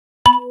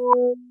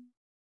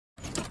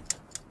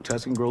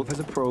Tuscan Growth has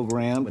a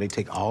program where they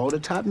take all the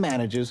top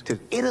managers to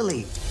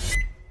Italy.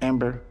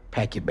 Amber,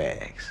 pack your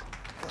bags.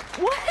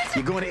 What?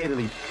 You're going to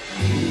Italy. I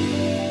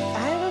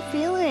have a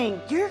feeling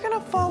you're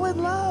gonna fall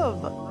in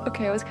love.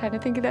 Okay, I was kind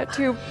of thinking that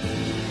too.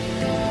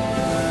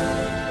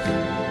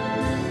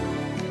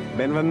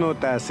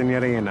 Benvenuta,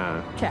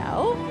 signorina.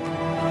 Ciao.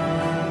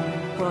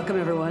 Welcome,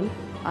 everyone.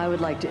 I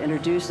would like to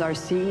introduce our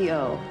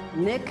CEO,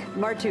 Nick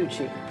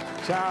Martucci.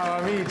 Ciao,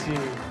 amici.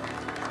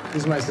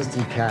 This is my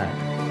assistant, Kat.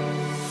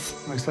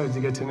 I'm excited to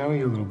get to know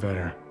you a little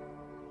better.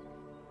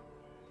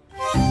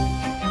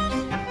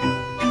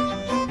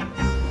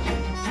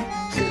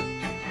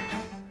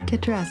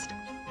 Get dressed.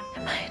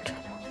 Am I in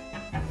trouble?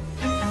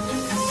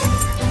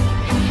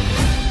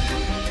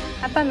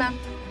 Apa na?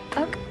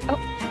 Okay. Oh.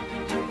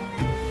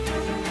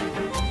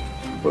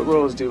 What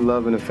roles do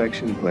love and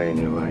affection play in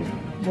your life?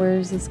 Where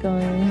is this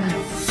going?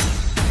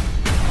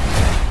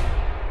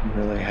 I'm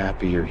really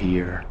happy you're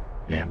here,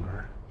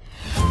 Amber.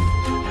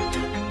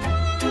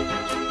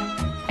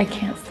 I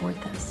can't afford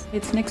this.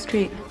 It's Nick's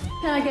treat.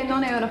 Che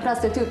non è una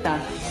prostituta.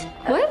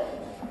 What?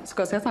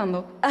 Sto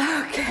scherzando.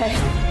 Okay.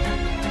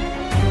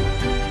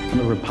 I'm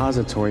a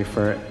repository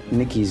for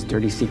Nikki's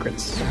dirty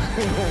secrets.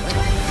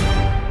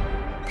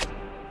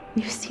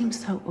 You seem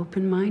so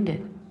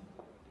open-minded.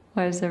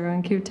 Why does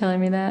everyone keep telling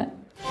me that?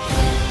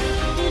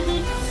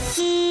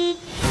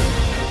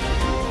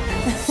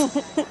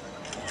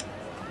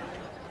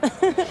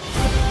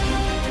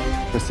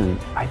 Listen,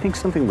 I think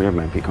something weird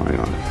might be going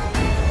on.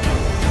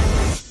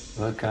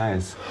 Look,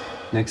 guys,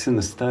 Nick's in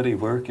the study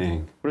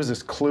working. What is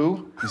this,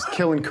 Clue? He's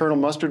killing Colonel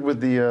Mustard with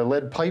the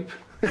lead pipe?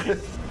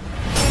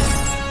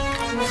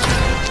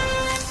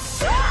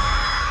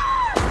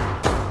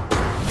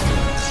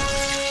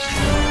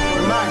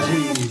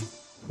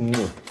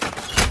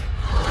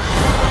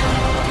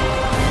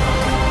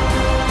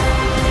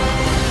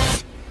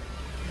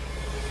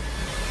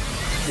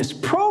 This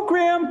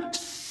program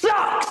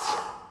sucks!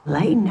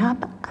 Lighten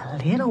up a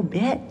little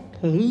bit,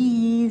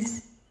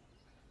 please.